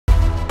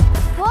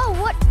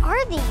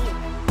are these?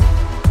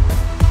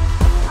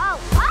 Oh,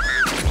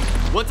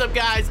 What's up,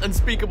 guys?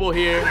 Unspeakable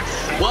here.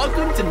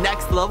 Welcome to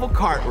Next Level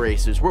Kart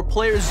Racers, where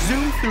players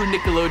zoom through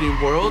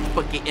Nickelodeon worlds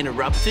but get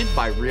interrupted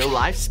by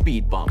real-life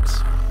speed bumps.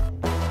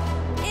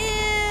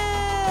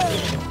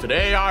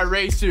 Today, our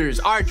racers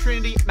are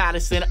Trinity,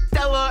 Madison,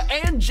 Stella,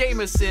 and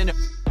Jameson.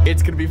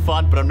 It's gonna be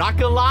fun, but I'm not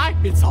gonna lie,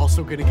 it's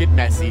also gonna get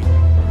messy.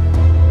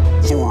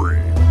 3,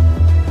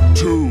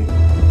 2,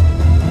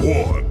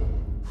 1,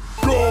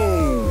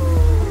 go!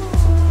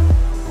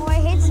 Oh, I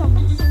hit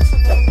something.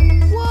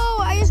 Whoa,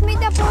 I just made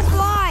that ball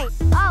fly.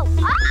 Oh,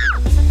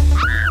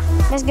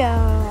 Let's go.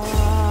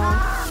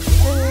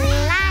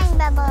 Line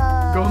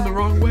bubble. Going the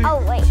wrong way. Oh,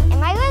 wait,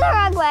 am I going the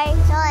wrong way?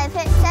 So if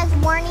it says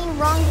warning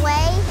wrong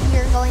way,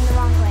 you're going the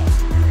wrong way.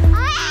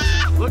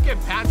 Look at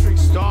Patrick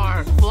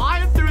Star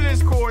flying through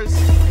this course.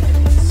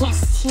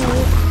 Yes, I'm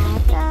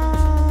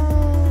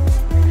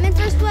in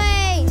first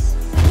place.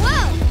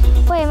 Whoa!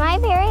 Wait, am I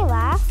very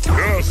last?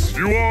 Yes,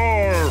 you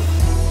are!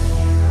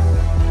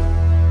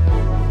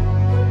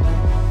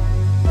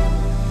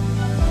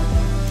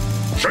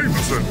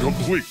 Jameson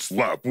completes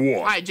lap 1.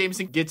 All right,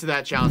 Jameson, get to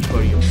that challenge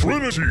podium.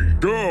 Trinity,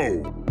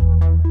 go!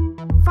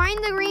 Find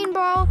the green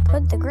ball,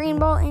 put the green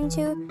ball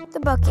into the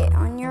bucket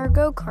on your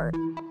go-kart.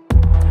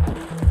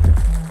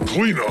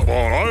 Clean up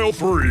on aisle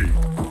 3.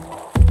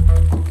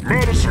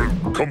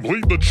 Madison,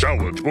 complete the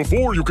challenge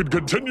before you can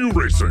continue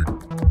racing.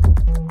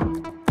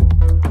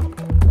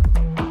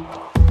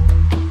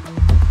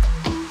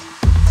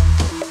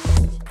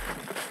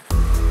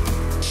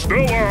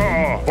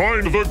 Stella,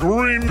 find the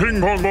green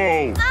ping pong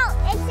ball. Oh,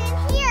 it's in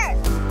here.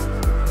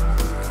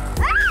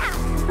 Ah!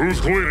 Who's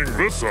cleaning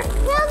this up?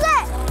 Who's it?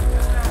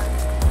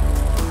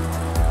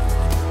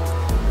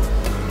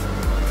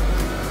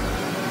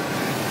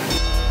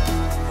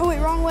 Oh, wait,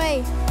 wrong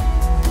way.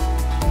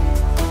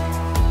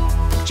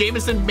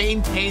 Jameson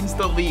maintains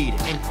the lead.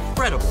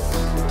 Incredible.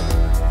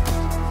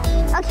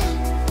 Okay,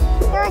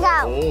 here we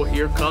go. Oh,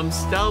 here comes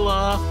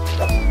Stella.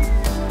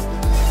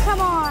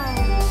 Come on.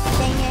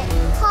 Dang it.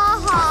 Ha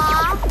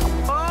ha.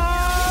 Oh,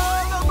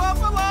 the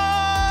buffalo!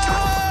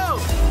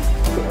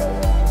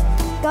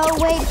 Go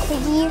away,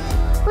 piggy.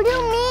 What do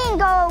you mean,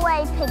 go away,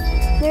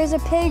 piggy? There's a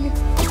pig.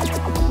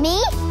 Me?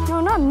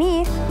 No, not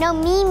me. No,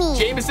 Mimi.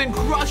 Jameson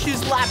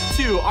crushes lap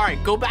 2. All right,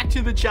 go back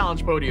to the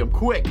challenge podium,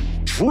 quick.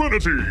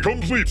 Trinity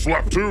completes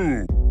lap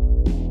 2.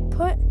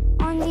 Put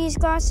on these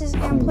glasses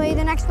and play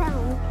the next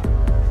round.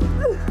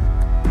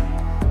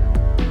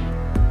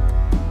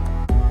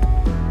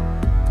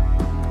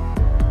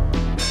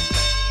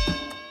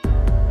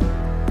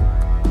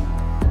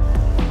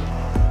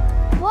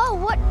 Whoa,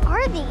 what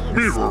are these?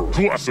 Mirror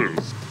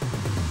glasses.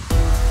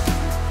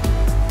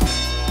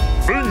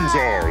 Things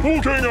are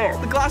looking up.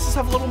 The glasses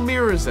have little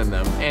mirrors in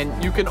them,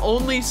 and you can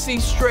only see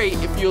straight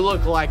if you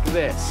look like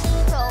this.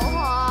 So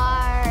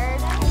hard.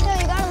 So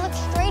you gotta look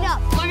straight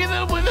up. Look at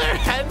them with their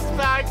heads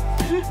back.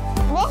 This is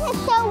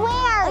so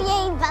weird. Oh,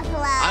 yay,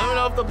 buffalo. I don't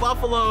know if the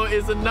buffalo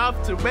is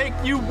enough to make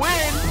you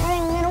win.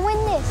 I'm gonna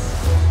win this.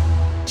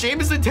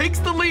 Jameson takes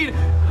the lead.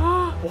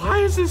 Why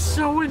is this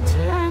so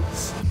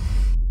intense?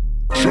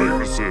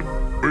 Jameson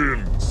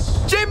wins.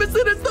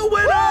 Jameson is the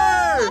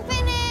winner!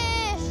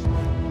 Finish!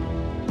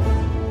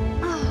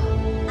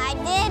 Oh, I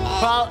did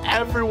it. Well,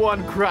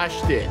 everyone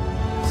crushed it.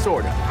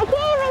 Sort of. I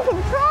can't even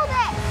control this.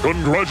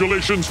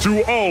 Congratulations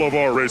to all of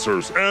our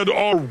racers and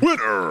our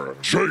winner,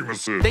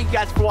 Jameson. Thank you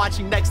guys for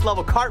watching Next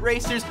Level Kart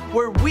Racers,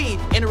 where we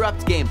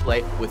interrupt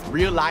gameplay with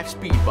real-life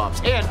speed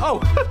bumps. And,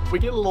 oh, we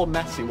get a little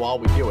messy while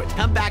we do it.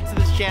 Come back to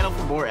this channel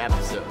for more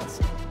episodes.